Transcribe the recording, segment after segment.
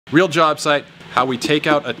Real job site, how we take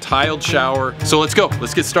out a tiled shower. So let's go,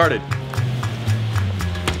 let's get started.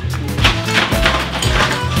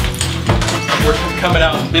 We're coming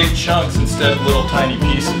out in big chunks instead of little tiny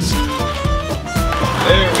pieces.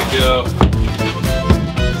 There we go.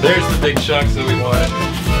 There's the big chunks that we wanted.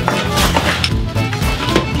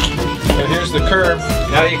 And here's the curb.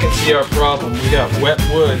 Now you can see our problem. We got wet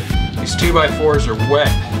wood. These 2x4s are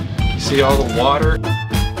wet. You see all the water?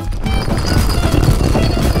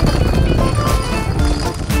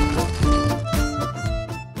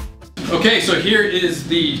 Okay, so here is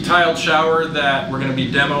the tiled shower that we're going to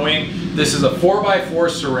be demoing. This is a 4x4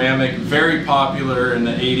 ceramic, very popular in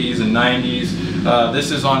the 80s and 90s.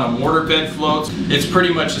 This is on a mortar bed floats. It's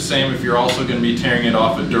pretty much the same if you're also going to be tearing it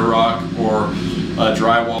off a Durock or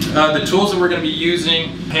drywall. The tools that we're going to be using,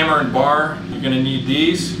 hammer and bar. You're going to need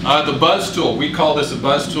these. The buzz tool, we call this a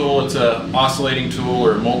buzz tool. It's an oscillating tool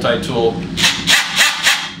or a multi-tool.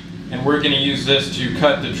 And we're going to use this to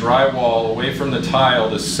cut the drywall away from the tile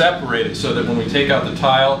to separate it so that when we take out the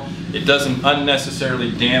tile, it doesn't unnecessarily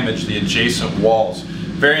damage the adjacent walls.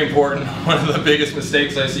 Very important. One of the biggest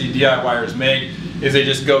mistakes I see DIYers make is they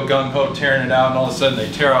just go gung-ho tearing it out, and all of a sudden they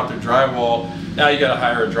tear out their drywall. Now you got to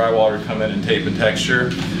hire a drywaller to come in and tape and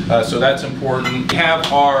texture. So that's important. We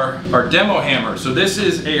have our demo hammer. So this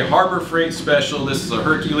is a Harbor Freight special. This is a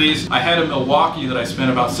Hercules. I had a Milwaukee that I spent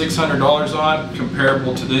about $600 on,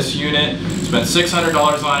 comparable to this unit. Spent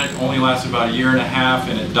 $600 on it, only lasted about a year and a half,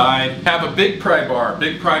 and it died. Have a big pry bar.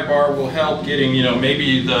 Big pry bar will help getting, you know,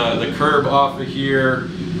 maybe the curb off of here,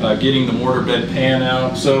 getting the mortar bed pan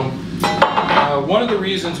out. So one of the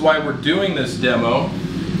reasons why we're doing this demo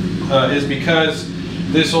is because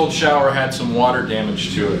this old shower had some water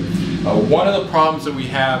damage to it. One of the problems that we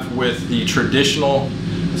have with the traditional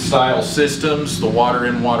style systems, the water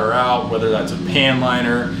in, water out, whether that's a pan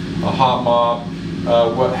liner, a hot mop,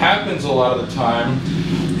 what happens a lot of the time,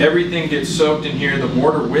 everything gets soaked in here, the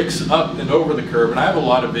mortar wicks up and over the curb, and I have a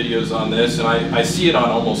lot of videos on this, and I see it on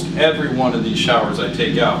almost every one of these showers I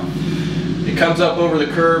take out. It comes up over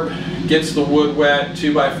the curb, gets the wood wet,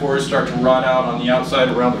 2x4s start to rot out on the outside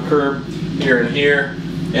around the curb, here and here.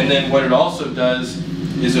 And then what it also does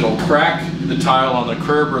is it'll crack the tile on the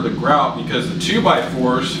curb or the grout, because the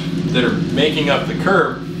 2x4s that are making up the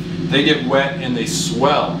curb, they get wet and they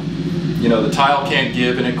swell. You know, the tile can't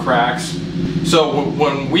give and it cracks. So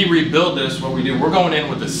when we rebuild this, what we do, we're going in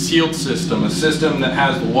with a sealed system, a system that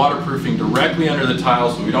has the waterproofing directly under the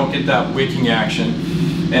tile so we don't get that wicking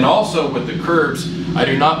action. And also with the curbs, I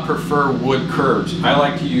do not prefer wood curbs. I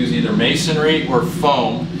like to use either masonry or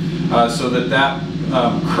foam so that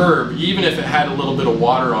curb, even if it had a little bit of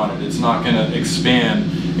water on it, it's not going to expand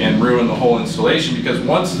and ruin the whole installation, because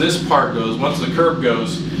once this part goes, once the curb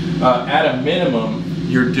goes, at a minimum,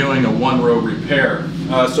 you're doing a one-row repair.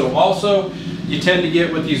 So also, you tend to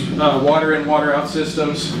get with these water in, water out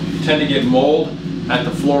systems, you tend to get mold at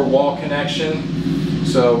the floor wall connection.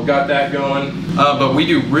 So got that going, but we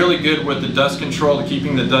do really good with the dust control, to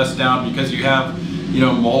keeping the dust down, because you have, you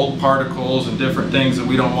know, mold particles and different things that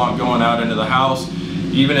we don't want going out into the house.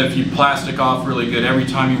 Even if you plastic off really good, every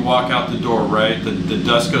time you walk out the door, right, the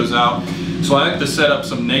dust goes out. So I like to set up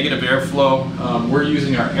some negative airflow. We're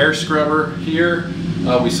using our air scrubber here.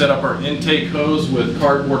 We set up our intake hose with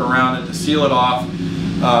cardboard around it to seal it off.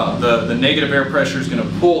 The negative air pressure is going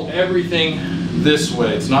to pull everything this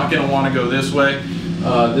way. It's not going to want to go this way.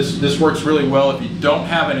 This works really well. If you don't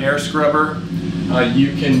have an air scrubber,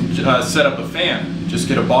 you can set up a fan. Just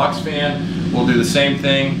get a box fan. We'll do the same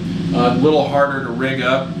thing. A little harder to rig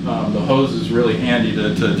up. The hose is really handy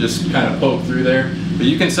to just kind of poke through there. But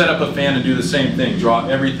you can set up a fan and do the same thing. Draw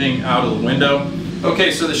everything out of the window.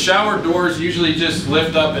 Okay, so the shower doors usually just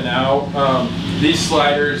lift up and out. These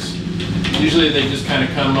sliders, usually they just kind of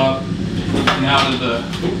come up and out of the...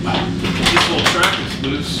 This little track is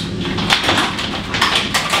loose.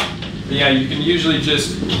 But yeah, you can usually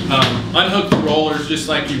just unhook the rollers just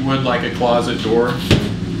like you would like a closet door.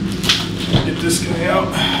 Get this guy out.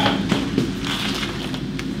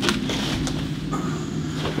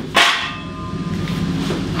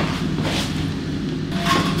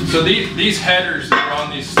 So these headers that are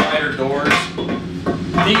on these slider doors,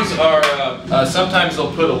 these are, sometimes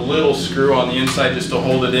they'll put a little screw on the inside just to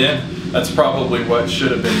hold it in. That's probably what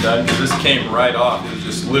should have been done, because this came right off, it was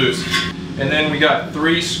just loose. And then we got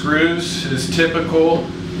 3 screws is typical.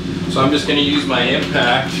 So I'm just going to use my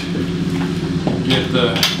impact, get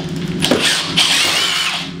the,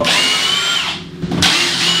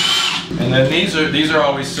 and then these are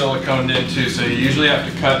always siliconed in too, so you usually have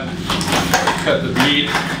to cut the bead.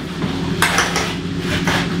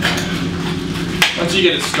 Once you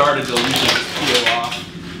get it started, they'll usually just peel off.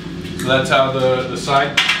 So that's how the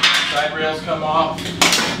side rails come off.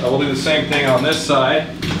 We'll do the same thing on this side.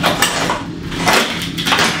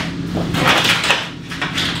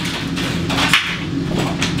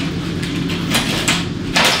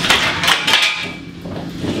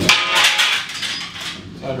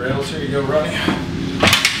 Side rails, here you go, Ronnie.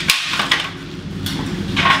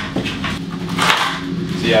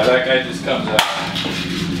 So yeah, that guy just comes out.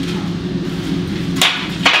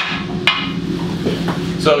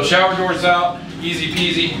 So shower doors out, easy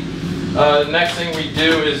peasy. The next thing we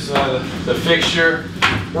do is the fixture.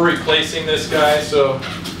 We're replacing this guy, so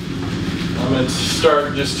I'm going to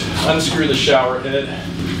start, just unscrew the shower head.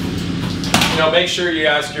 You know, make sure you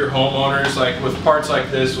ask your homeowners, like with parts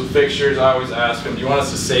like this, with fixtures, I always ask them, do you want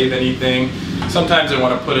us to save anything? Sometimes they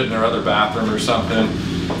want to put it in their other bathroom or something.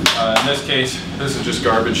 In this case, this is just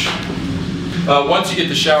garbage. Once you get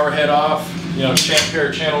the shower head off, you know, pair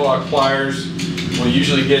of channel lock pliers. We'll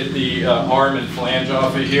usually get the arm and flange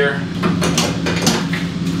off of here.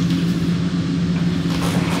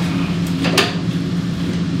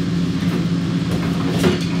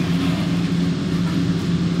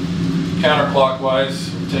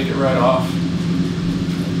 Counterclockwise, we'll take it right off.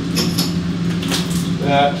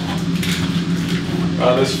 That.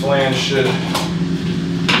 This flange should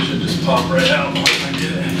just pop right out once I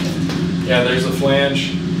get it. Yeah, there's the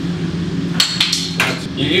flange.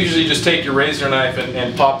 You usually just take your razor knife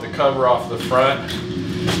and pop the cover off the front.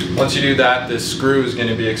 Once you do that, this screw is going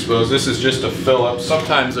to be exposed. This is just a Phillips.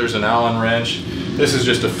 Sometimes there's an Allen wrench. This is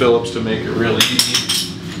just a Phillips to make it real easy.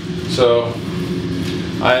 So,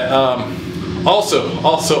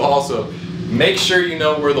 also, make sure you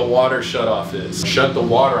know where the water shutoff is. Shut the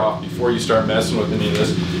water off before you start messing with any of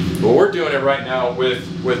this. But we're doing it right now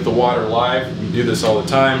with the water live. We do this all the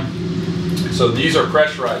time. So these are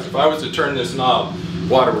pressurized. If I was to turn this knob,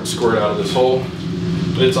 water would squirt out of this hole,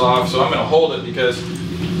 but it's off. So I'm going to hold it, because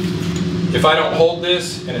if I don't hold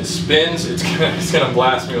this and it spins, it's gonna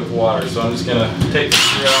blast me with water. So I'm just going to take the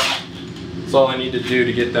screw out. That's all I need to do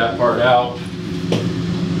to get that part out.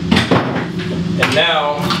 And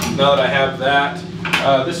now that I have that,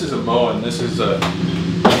 this is a Moen. This is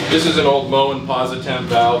an old Moen Positemp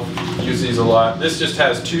valve. Use these a lot. This just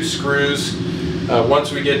has 2 screws.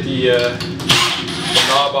 Once we get the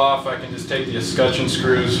knob off, I can just take the escutcheon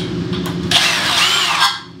screws, get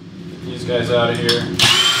these guys out of here.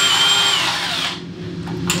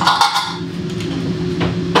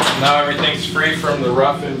 Now everything's free from the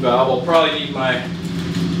rough-in valve. I'll probably need my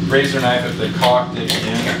razor knife if they caulked it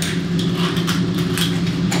again.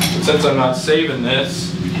 But since I'm not saving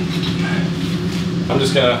this, I'm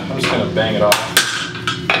just gonna bang it off.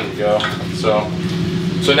 There we go.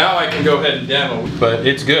 So now I can go ahead and demo, but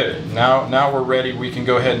it's good. Now we're ready. We can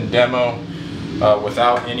go ahead and demo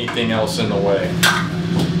without anything else in the way.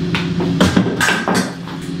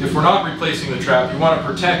 If we're not replacing the trap, you want to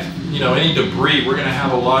protect, you know, any debris. We're going to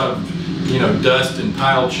have a lot of, you know, dust and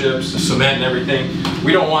tile chips, cement and everything.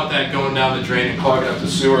 We don't want that going down the drain and clogging up the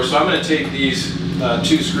sewer. So I'm going to take these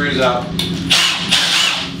 2 screws out.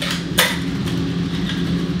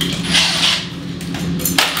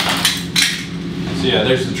 So yeah,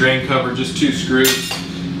 there's the drain cover, just 2 screws.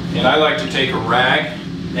 And I like to take a rag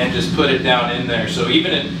and just put it down in there. So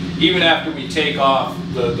even after we take off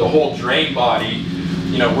the whole drain body,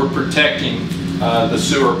 you know, we're protecting the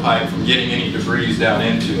sewer pipe from getting any debris down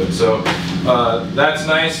into it. So that's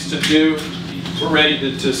nice to do. We're ready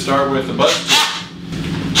to start with the buzz tool.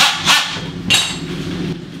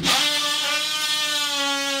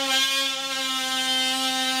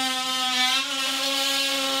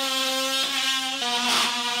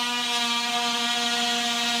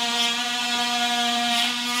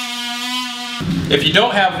 If you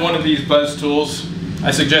don't have one of these buzz tools,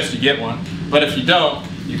 I suggest you get one. But if you don't,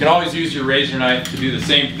 you can always use your razor knife to do the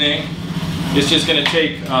same thing. It's just going to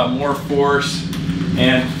take more force,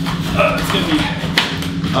 and it's going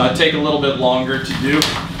to take a little bit longer to do.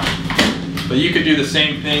 But you could do the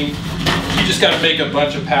same thing. You just got to make a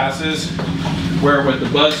bunch of passes, where with the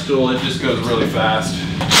buzz tool it just goes really fast.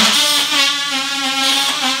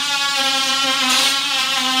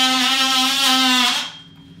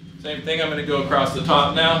 Same thing, I'm going to go across the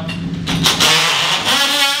top now.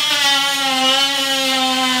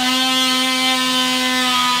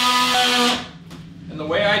 And the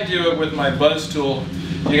way I do it with my buzz tool,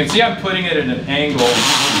 you can see I'm putting it at an angle,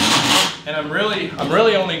 and I'm really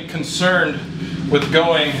only concerned with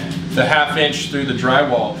going the 1/2 inch through the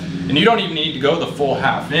drywall. And you don't even need to go the full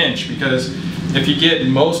 1/2 inch, because if you get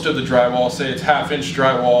most of the drywall, say it's 1/2 inch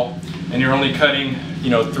drywall, and you're only cutting, you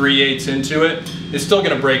know, 3/8 into it, it's still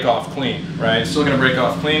going to break off clean, right? It's still going to break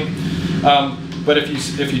off clean. but if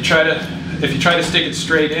you try to stick it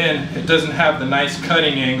straight in, it doesn't have the nice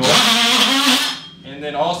cutting angle. And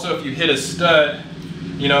then also if you hit a stud,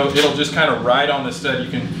 you know, it'll just kind of ride on the stud.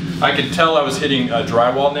 I could tell I was hitting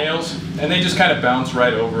drywall nails, and they just kind of bounce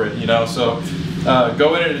right over it, you know. So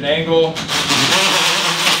go in at an angle,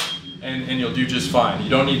 and you'll do just fine. You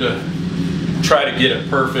don't need to try to get it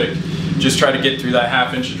perfect. Just try to get through that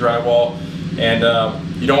 1/2 inch of drywall, and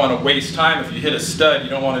you don't want to waste time. If you hit a stud, you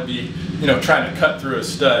don't want to be, you know, trying to cut through a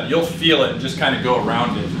stud. You'll feel it and just kind of go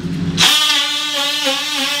around it.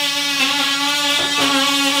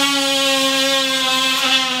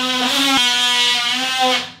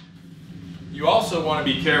 You also want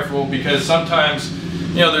to be careful because sometimes,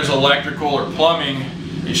 you know, there's electrical or plumbing.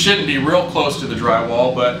 It shouldn't be real close to the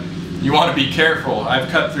drywall, but you want to be careful. I've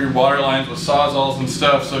cut through water lines with Sawzalls and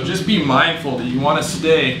stuff, so just be mindful that you want to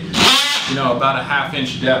stay, you know, about a 1/2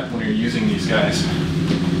 inch depth when you're using these guys.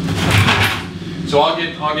 So I'll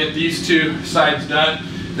get these two sides done,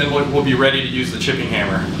 then we'll be ready to use the chipping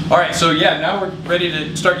hammer. All right, so yeah, now we're ready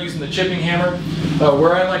to start using the chipping hammer.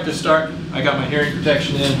 Where I like to start, I got my hearing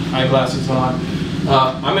protection in, eyeglasses on.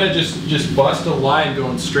 I'm gonna just bust a line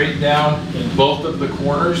going straight down in both of the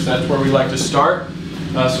corners. That's where we like to start.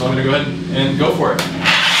 So I'm gonna go ahead and go for it.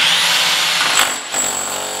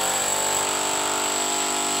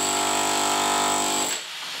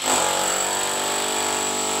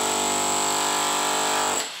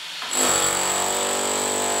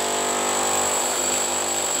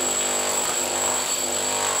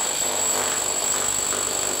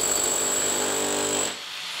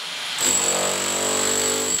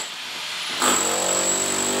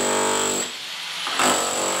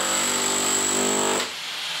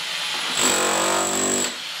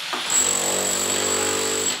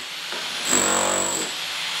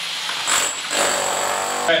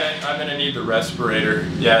 I'm gonna need the respirator.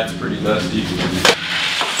 Yeah, it's pretty dusty.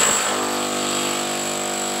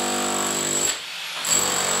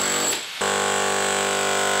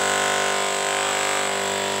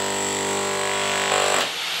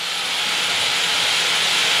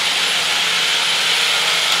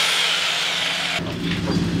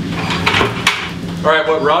 All right,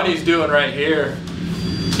 what Ronnie's doing right here,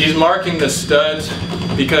 he's marking the studs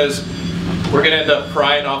because we're going to end up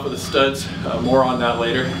prying off of the studs. More on that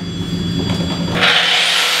later.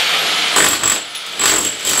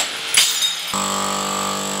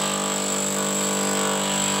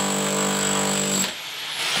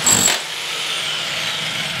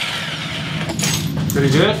 Pretty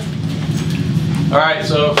good? Alright,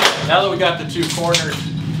 so now that we got the two corners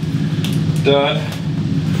done,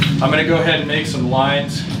 I'm going to go ahead and make some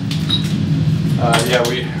lines.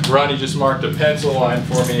 Ronnie just marked a pencil line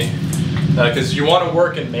for me. Because you want to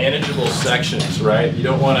work in manageable sections, right? You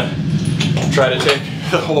don't want to try to take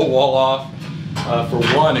the whole wall off. For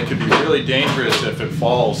one, it could be really dangerous if it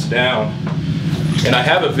falls down. And I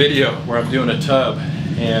have a video where I'm doing a tub,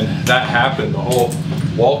 and that happened. The whole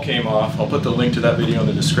wall came off. I'll put the link to that video in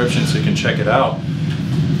the description so you can check it out.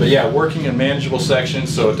 But yeah, working in manageable sections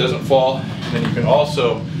so it doesn't fall, and then you can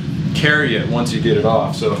also carry it once you get it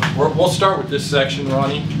off. So we'll start with this section,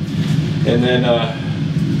 Ronnie, and then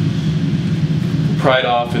pry it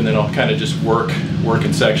off, and then I'll kind of just work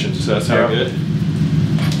in sections. Does that sound good?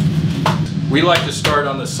 We like to start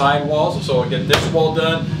on the side walls, so I'll get this wall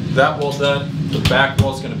done, that wall done. The back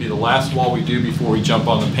wall is going to be the last wall we do before we jump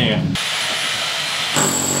on the pan.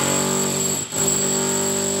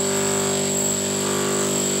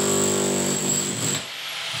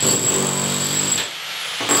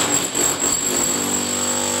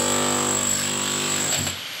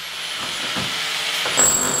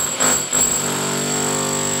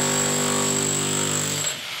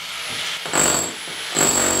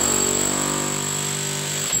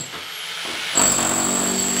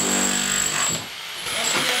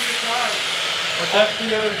 That's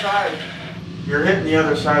the other side. You're hitting the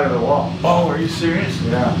other side of the wall. Oh, are you serious?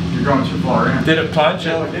 Yeah, you're going too far in. Did it punch?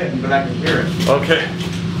 No, it didn't, but I can hear it. Okay.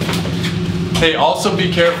 Hey, also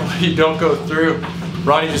be careful you don't go through.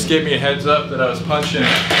 Ronnie just gave me a heads up that I was punching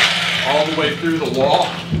all the way through the wall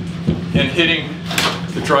and hitting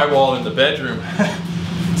the drywall in the bedroom.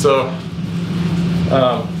 So,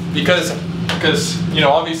 because you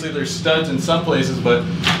know, obviously there's studs in some places, but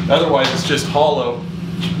otherwise it's just hollow.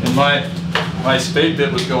 And my spade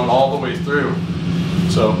bit was going all the way through.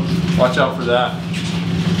 So watch out for that.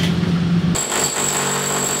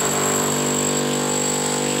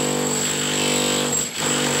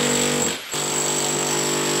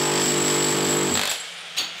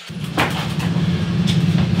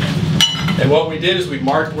 And what we did is we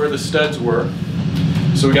marked where the studs were.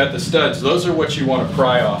 So we got the studs. Those are what you want to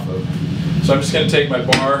pry off of. So So I'm just going to take my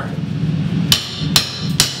bar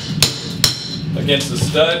against the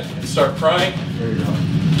stud and start prying. There you go.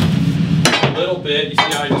 A little bit. You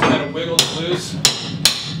see how I just kind of wiggled it loose?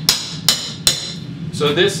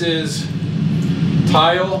 So this is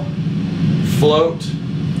tile, float,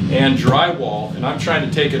 and drywall, and I'm trying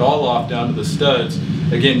to take it all off down to the studs.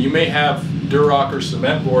 Again, you may have Durock or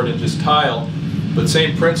cement board and just tile, but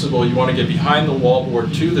same principle, you want to get behind the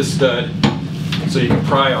wallboard to the stud so you can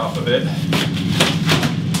pry off of it.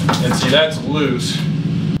 And see, that's loose.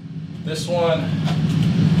 This one,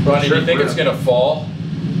 Ronnie, do you think it's going to fall?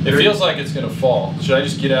 It feels like it's going to fall. Should I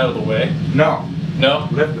just get out of the way? No. No?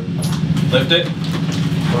 Lift it. Lift it?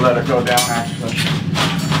 We'll let it go down actually.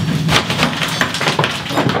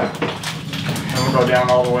 And we'll go down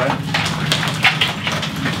all the way.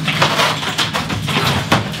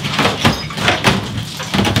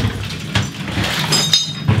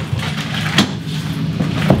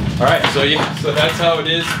 All right, so yeah, so that's how it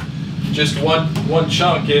is. Just one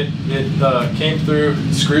chunk. It came through.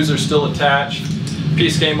 The screws are still attached.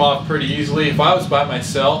 Piece came off pretty easily. If I was by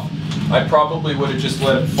myself, I probably would have just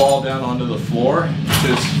let it fall down onto the floor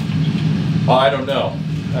because, well, I don't know.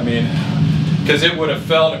 I mean, because it would have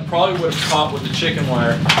fell and it probably would have caught with the chicken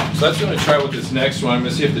wire. So that's going to try with this next one. I'm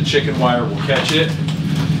going to see if the chicken wire will catch it.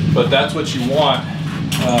 But that's what you want.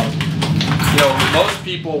 You know, most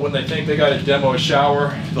people, when they think they got to demo a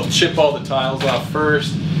shower, they'll chip all the tiles off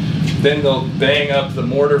first. Then they'll bang up the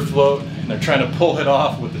mortar float, and they're trying to pull it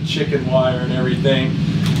off with the chicken wire and everything.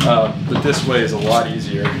 But this way is a lot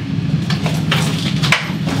easier.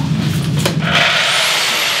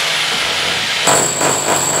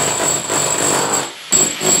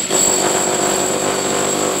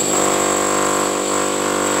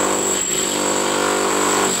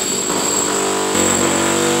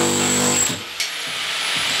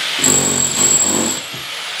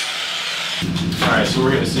 Alright, so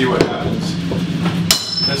we're going to see what happens.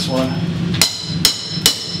 This one,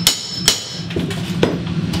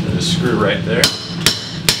 there's a screw right there.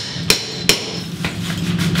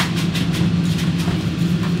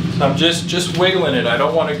 So I'm just wiggling it. I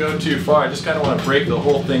don't want to go too far. I just kind of want to break the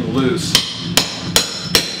whole thing loose.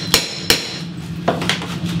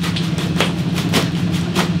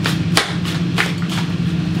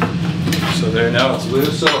 So there, now it's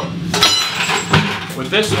loose. So with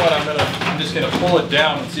this one, I'm just gonna pull it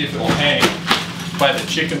down and see if it'll hang by the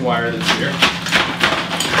chicken wire that's here.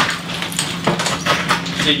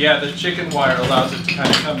 See, yeah, the chicken wire allows it to kind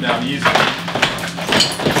of come down easily.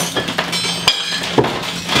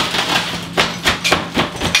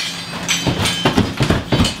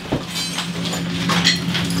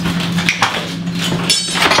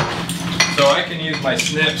 So I can use my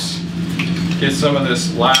snips, get some of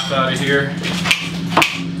this lath out of here.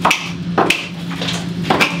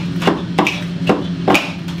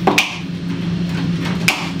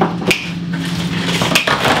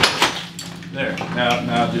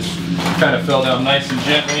 Now just kind of fell down nice and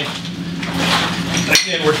gently.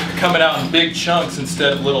 Again, we're coming out in big chunks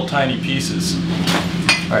instead of little tiny pieces.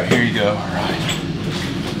 All right, here you go. All right.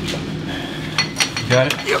 You got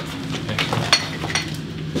it? Yep. Okay.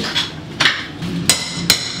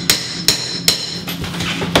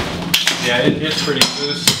 Yeah, it's pretty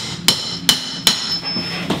loose.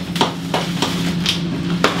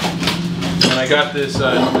 And I got this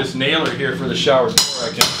this nailer here for the shower door. I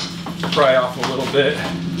can pry off a little bit.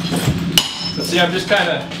 But see, I'm just kind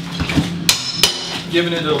of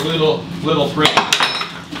giving it a little break.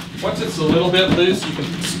 Once it's a little bit loose, you can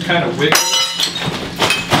kind of wiggle it.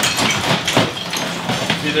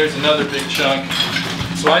 See, there's another big chunk.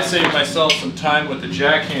 So I saved myself some time with the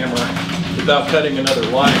jackhammer without cutting another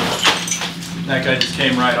line. That guy just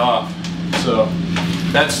came right off. So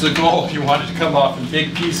that's the goal. You want it to come off in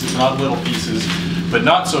big pieces, not little pieces, but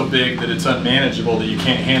not so big that it's unmanageable that you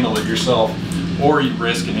can't handle it yourself or you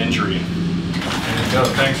risk an injury. There you go.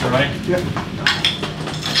 Thanks, Ronnie. Yep.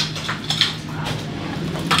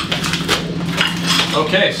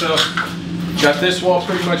 Okay, so got this wall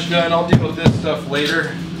pretty much done. I'll deal with this stuff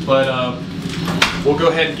later, but we'll go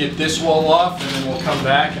ahead and get this wall off, and then we'll come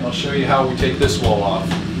back and I'll show you how we take this wall off.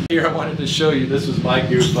 Here I wanted to show you, this was my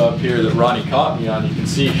goof up here that Ronnie caught me on. You can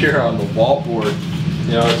see here on the wallboard,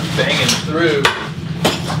 you know, it's banging through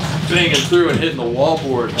and hitting the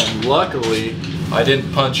wallboard, and luckily I didn't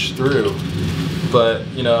punch through. But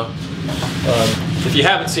you know, if you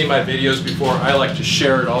haven't seen my videos before, I like to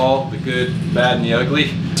share it all, the good, bad, and the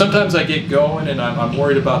ugly. Sometimes I get going and I'm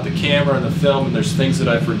worried about the camera and the film and there's things that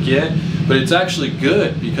I forget, but it's actually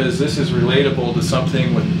good because this is relatable to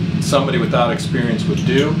something somebody without experience would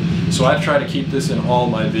do. So I try to keep this in all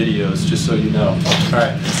my videos, just so you know. All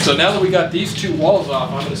right, so now that we got these two walls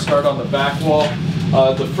off, I'm gonna start on the back wall.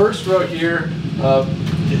 The first row here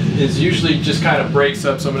is usually just kind of breaks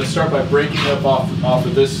up. So I'm gonna start by breaking up off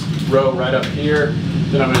of this row right up here.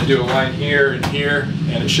 Then I'm gonna do a line here and here,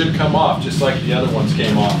 and it should come off just like the other ones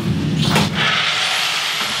came off.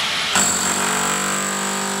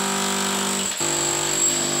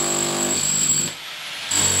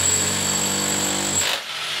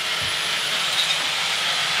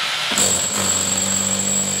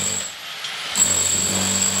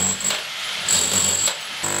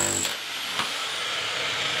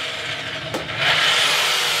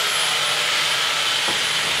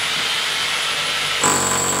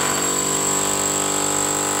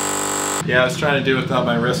 Yeah, I was trying to do it without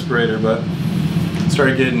my respirator, but I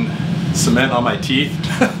started getting cement on my teeth.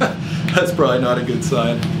 That's probably not a good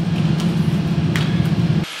sign.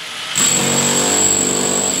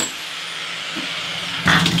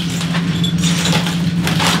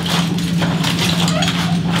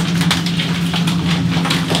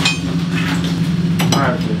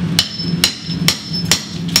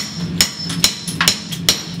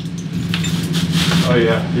 Oh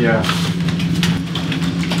yeah, yeah.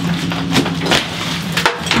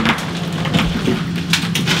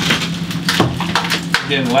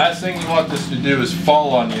 Again, the last thing you want this to do is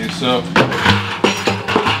fall on you, so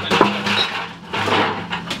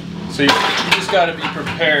you just got to be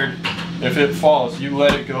prepared. If it falls, you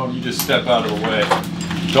let it go and you just step out of the way.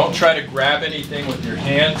 Don't try to grab anything with your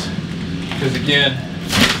hands, because again,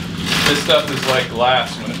 this stuff is like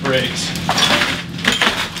glass when it breaks.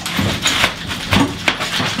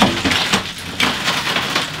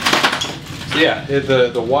 So yeah,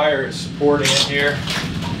 the wire is supporting it here.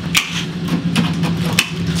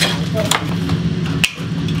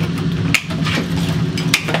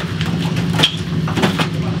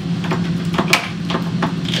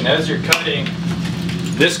 And as you're cutting,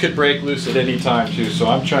 this could break loose at any time too, so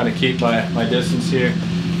I'm trying to keep my distance here.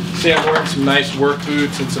 See, I'm wearing some nice work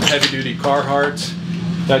boots and some heavy-duty Carhartts.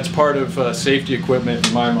 That's part of safety equipment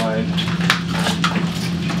in my mind.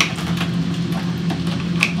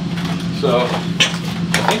 So,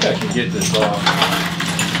 I think I can get this off.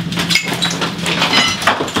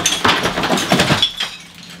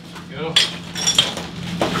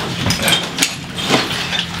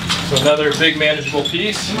 So another big manageable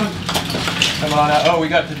piece. Come on out. Oh, we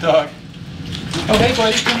got the dog. Oh, hey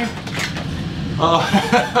buddy, come here. Oh.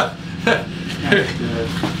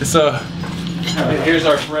 So here's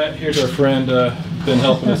our friend. Been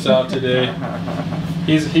helping us out today.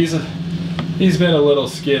 He's been a little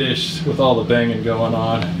skittish with all the banging going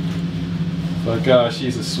on, but gosh,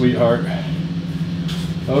 he's a sweetheart.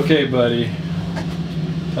 Okay, buddy.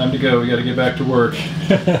 Time to go. We got to get back to work.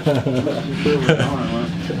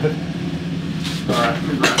 Alright,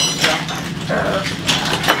 good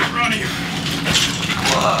running.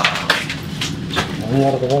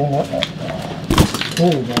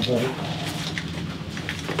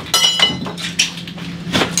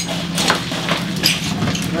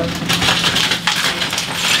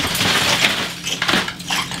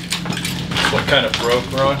 What kind of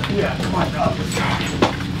broke, Ron? Yeah, come on, dog. Let's go.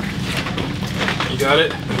 You got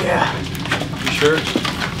it? Yeah. You sure?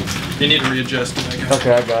 You need to readjust it, I guess.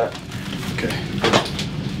 Okay, I got it. Okay.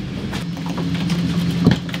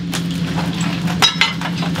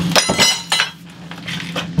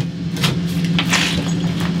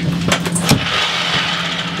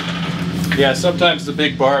 Yeah, sometimes the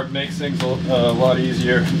big barb makes things a lot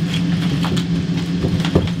easier.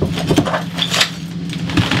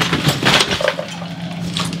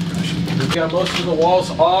 We got most of the walls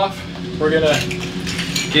off. We're gonna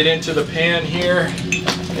get into the pan here,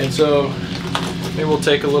 and so maybe we'll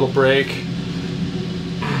take a little break.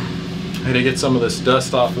 I gotta get some of this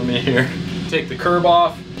dust off of me here. Take the curb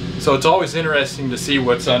off. So it's always interesting to see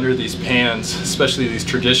what's under these pans, especially these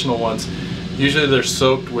traditional ones. Usually they're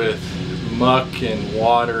soaked with muck and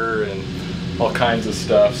water and all kinds of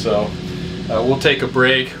stuff. So we'll take a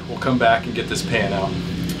break. We'll come back and get this pan out.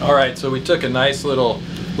 All right, so we took a nice little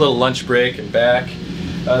lunch break and back.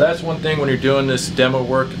 That's one thing when you're doing this demo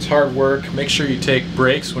work. It's hard work. Make sure you take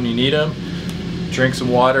breaks when you need them. Drink some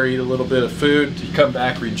water, eat a little bit of food. You come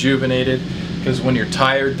back rejuvenated, because when you're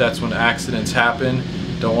tired, that's when accidents happen.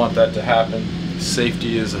 Don't want that to happen.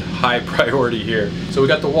 Safety is a high priority here. So we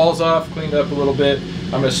got the walls off, cleaned up a little bit.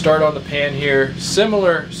 I'm going to start on the pan here.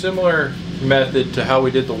 Similar method to how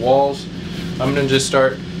we did the walls. I'm going to just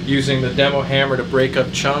start using the demo hammer to break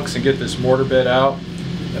up chunks and get this mortar bed out.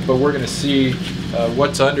 But we're going to see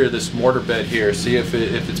what's under this mortar bed here, see if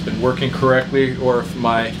it's been working correctly, or if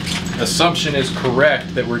my assumption is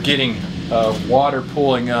correct that we're getting water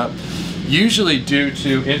pooling up, usually due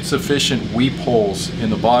to insufficient weep holes in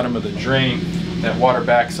the bottom of the drain. That water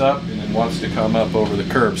backs up and then wants to come up over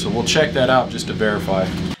the curb. So we'll check that out just to verify.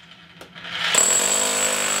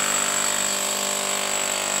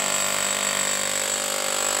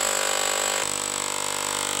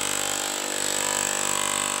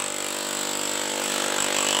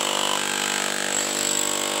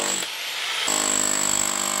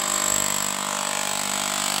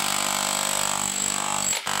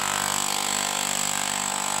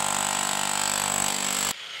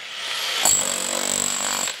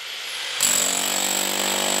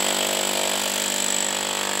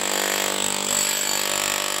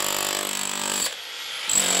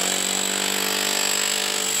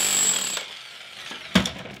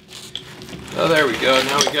 Oh, there we go.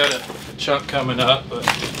 Now we got a chunk coming up, but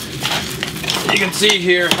you can see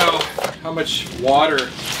here how much water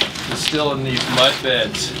is still in these mud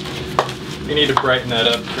beds. You need to brighten that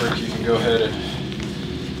up, Kirk. You can go ahead and...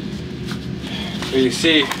 But you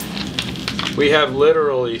see, we have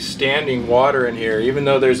literally standing water in here, even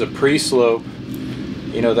though there's a pre-slope.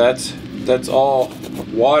 You know, that's all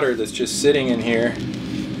water that's just sitting in here.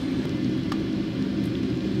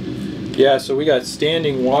 Yeah, so we got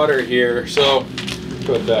standing water here. So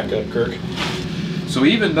go ahead, back up, Kirk. So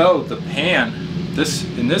even though the pan,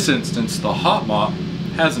 in this instance, the hot mop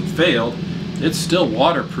hasn't failed, it's still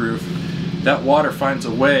waterproof. That water finds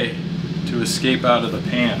a way to escape out of the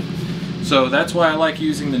pan. So that's why I like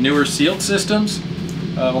using the newer sealed systems.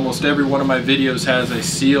 Almost every one of my videos has a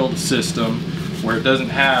sealed system where it doesn't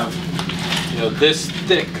have, you know, this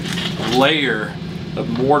thick layer of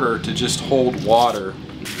mortar to just hold water.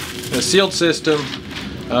 In a sealed system,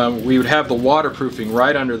 we would have the waterproofing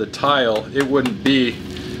right under the tile. It wouldn't be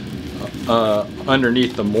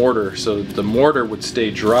underneath the mortar, so the mortar would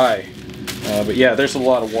stay dry. But yeah, there's a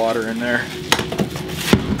lot of water in there.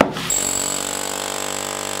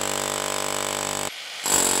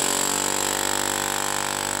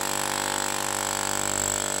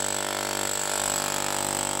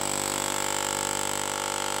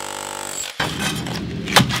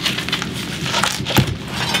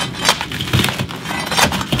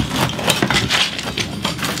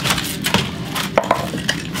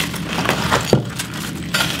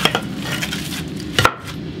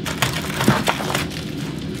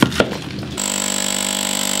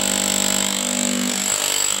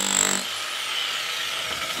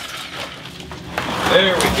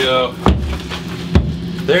 There we go.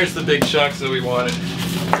 There's the big chunks that we wanted.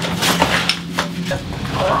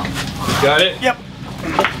 Got it? Yep.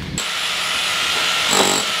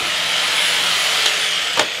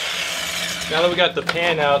 Now that we got the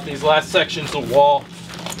pan out, these last sections of wall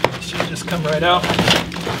should just come right out.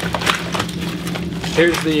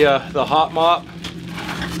 Here's the hot mop.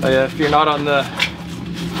 If you're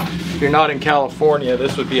not in California,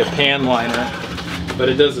 this would be a pan liner, but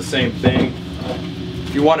it does the same thing.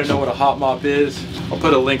 If you want to know what a hot mop is, I'll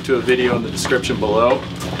put a link to a video in the description below.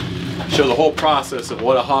 Show the whole process of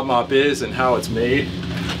what a hot mop is and how it's made.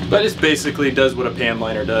 But it basically does what a pan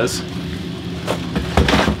liner does.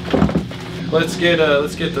 Let's get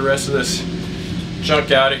the rest of this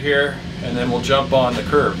junk out of here, and then we'll jump on the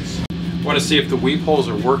curbs. I want to see if the weep holes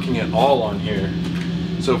are working at all on here.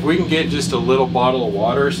 So if we can get just a little bottle of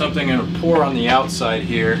water or something and pour on the outside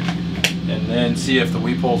here, and then see if the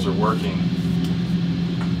weep holes are working.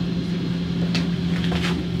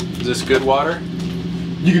 Is this good water?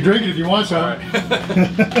 You can drink it if you want some. All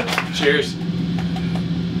right. Cheers.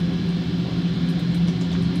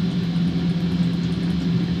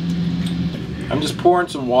 I'm just pouring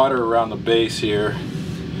some water around the base here,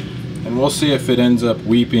 and we'll see if it ends up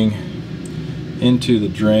weeping into the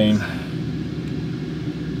drain.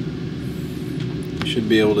 You should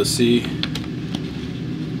be able to see.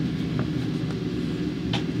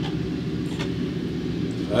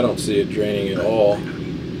 I don't see it draining at all.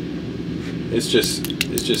 It's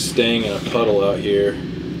just staying in a puddle out here.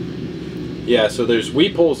 Yeah, so there's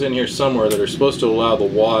weep holes in here somewhere that are supposed to allow the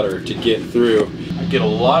water to get through. I get a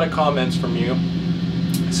lot of comments from you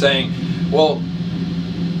saying, well,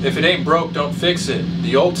 if it ain't broke, don't fix it.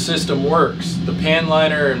 The old system works. The pan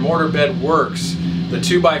liner and mortar bed works. The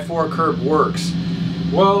 2x4 curb works.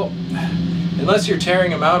 Well, unless you're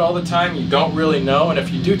tearing them out all the time, you don't really know. And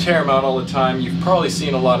if you do tear them out all the time, you've probably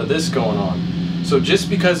seen a lot of this going on. So just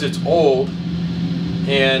because it's old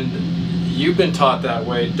and you've been taught that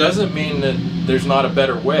way doesn't mean that there's not a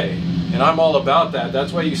better way. And I'm all about that.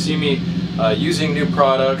 That's why you see me using new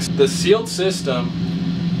products. The sealed system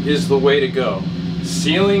is the way to go.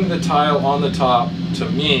 sealing the tile on the top, to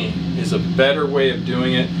me, is a better way of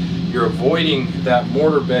doing it. You're avoiding that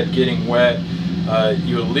mortar bed getting wet.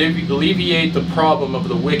 You alleviate the problem of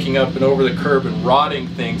the wicking up and over the curb and rotting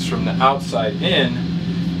things from the outside in.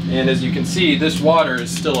 And as you can see, this water is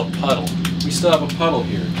still a puddle. We still have a puddle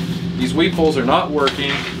here. These weep holes are not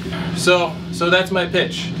working. So that's my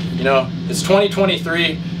pitch. You know, it's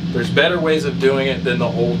 2023. There's better ways of doing it than the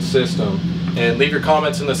old system. And leave your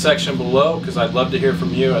comments in the section below, because I'd love to hear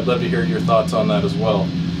from you. I'd love to hear your thoughts on that as well.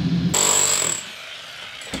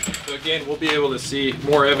 So again, we'll be able to see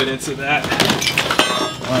more evidence of that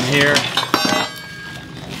on here.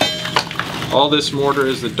 All this mortar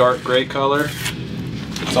is the dark gray color.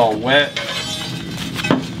 It's all wet.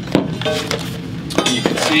 You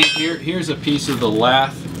can see here's a piece of the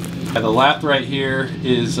lath. The lath right here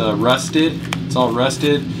is rusted. It's all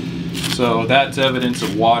rusted. So that's evidence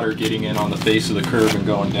of water getting in on the face of the curb and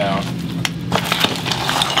going down.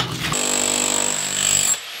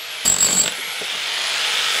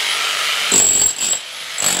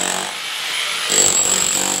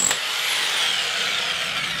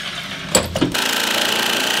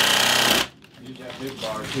 Use that big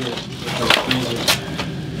bar too.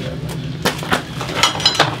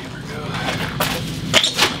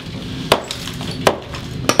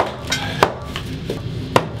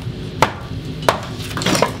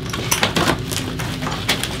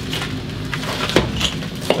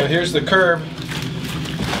 So here's the curb.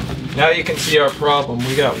 Now you can see our problem.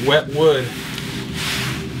 We got wet wood.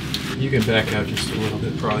 You can back out just a little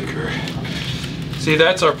bit, probably, Kurt. See,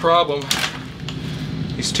 that's our problem.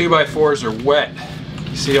 These 2x4s are wet.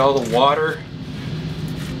 You see all the water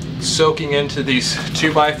soaking into these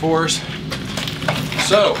 2x4s.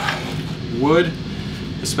 So, wood,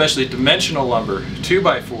 especially dimensional lumber,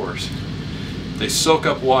 2x4s, they soak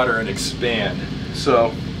up water and expand.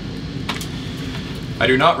 So, I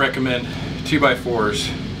do not recommend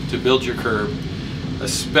 2x4s to build your curb,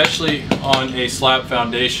 especially on a slab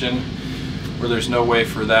foundation where there's no way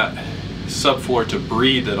for that subfloor to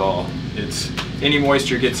breathe at all. Any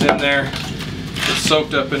moisture gets in there, it's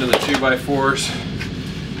soaked up into the 2x4s.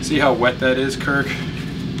 See how wet that is, Kirk?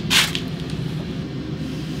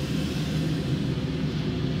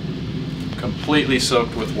 Completely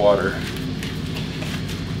soaked with water.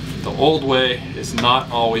 The old way is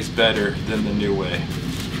not always better than the new way.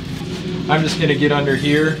 I'm just going to get under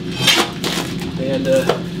here and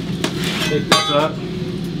take this up.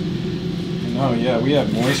 And oh yeah, we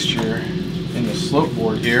have moisture in the slope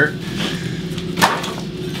board here.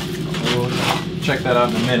 We'll check that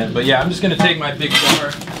out in a minute. But yeah, I'm just going to take my big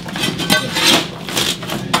bar.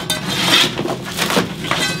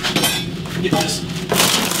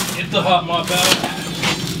 Get the hot mop out.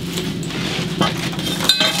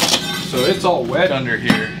 So it's all wet under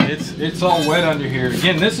here. It's all wet under here.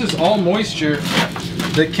 Again, this is all moisture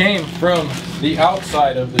that came from the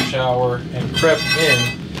outside of the shower and crept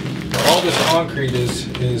in. All this concrete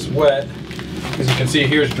is wet. As you can see,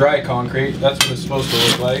 here's dry concrete. That's what it's supposed to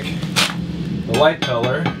look like. The light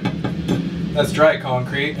color, that's dry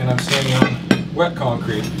concrete, and I'm standing on wet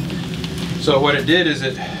concrete. So what it did is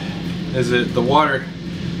the water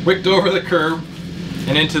wicked over the curb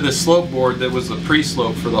and into the slope board that was the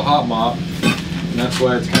pre-slope for the hot mop, and that's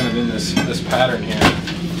why it's kind of in this pattern here.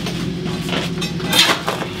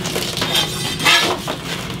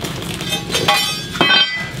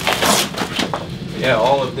 Yeah,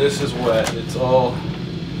 all of this is wet. It's all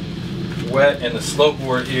wet, and the slope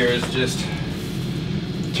board here is just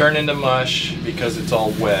turned into mush because it's all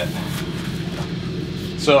wet.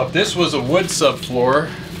 So if this was a wood subfloor,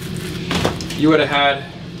 you would have had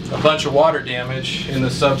a bunch of water damage in the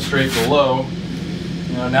substrate below.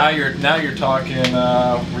 You know, now you're talking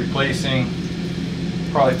replacing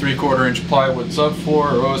probably 3/4 inch plywood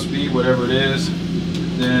subfloor or OSB, whatever it is.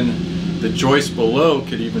 Then the joist below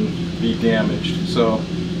could even be damaged. So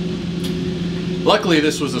luckily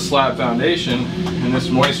this was a slab foundation, and this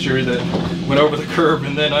moisture that went over the curb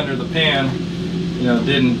and then under the pan, you know,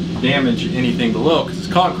 didn't damage anything below because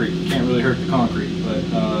it's concrete. You can't really hurt the concrete. But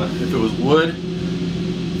if it was wood,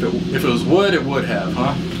 if it was wood, it would have,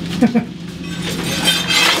 huh?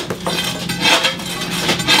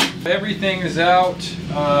 Everything is out.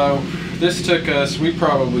 This took us, we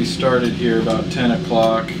probably started here about 10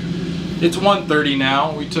 o'clock. It's 1:30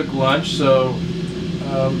 now. We took lunch, so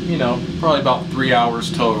you know, probably about 3 hours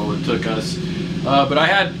total it took us. But I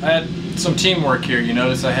had some teamwork here. You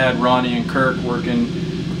notice I had Ronnie and Kirk working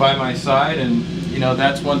by my side, and you know,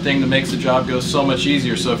 that's one thing that makes the job go so much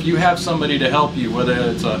easier. So if you have somebody to help you, whether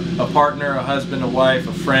it's a partner, a husband, a wife,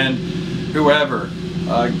 a friend, whoever,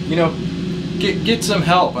 you know, get some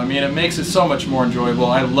help. I mean, it makes it so much more enjoyable.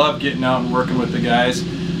 I love getting out and working with the guys.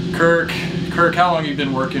 Kirk, how long have you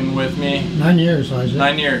been working with me? 9 years, Isaac.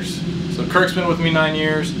 9 years. So Kirk's been with me 9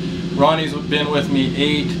 years. Ronnie's been with me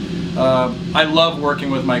 8. I love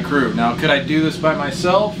working with my crew. Now, could I do this by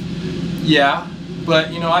myself? Yeah,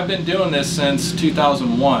 but you know, I've been doing this since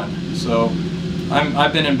 2001. So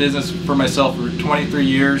I've been in business for myself for 22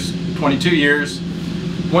 years.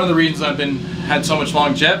 One of the reasons I've had so much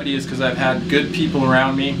longevity is because I've had good people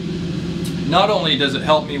around me. Not only does it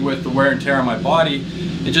help me with the wear and tear on my body,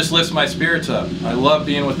 it just lifts my spirits up. I love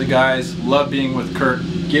being with the guys, love being with Kirk,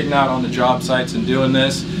 getting out on the job sites and doing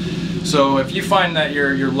this. So if you find that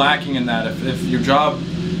you're lacking in that, if your job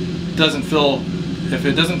doesn't feel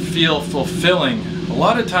fulfilling, a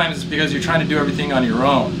lot of times it's because you're trying to do everything on your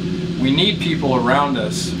own. We need people around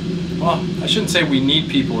us. Well, I shouldn't say we need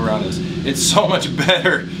people around us. It's so much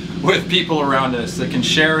better with people around us that can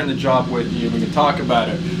share in the job with you. We can talk about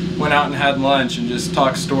it. Went out and had lunch and just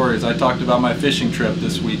talked stories. I talked about my fishing trip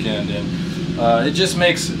this weekend, and it just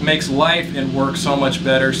makes life and work so much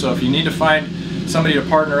better. So if you need to find somebody to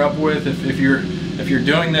partner up with, if you're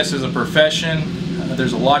doing this as a profession,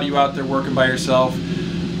 there's a lot of you out there working by yourself.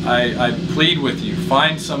 I plead with you,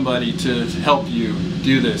 find somebody to help you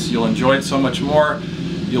do this. You'll enjoy it so much more.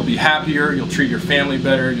 You'll be happier, you'll treat your family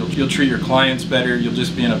better, you'll treat your clients better, you'll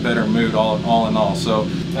just be in a better mood all in all. So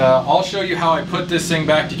I'll show you how I put this thing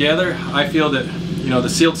back together. I feel that, you know, the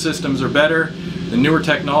sealed systems are better, the newer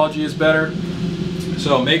technology is better.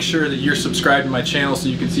 So make sure that you're subscribed to my channel so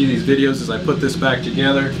you can see these videos as I put this back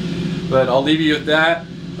together. But I'll leave you with that.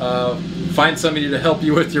 Find somebody to help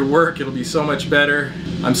you with your work, it'll be so much better.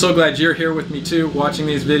 I'm so glad you're here with me too, watching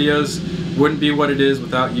these videos. Wouldn't be what it is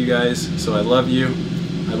without you guys, so I love you.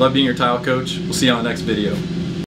 I love being your tile coach. We'll see you on the next video.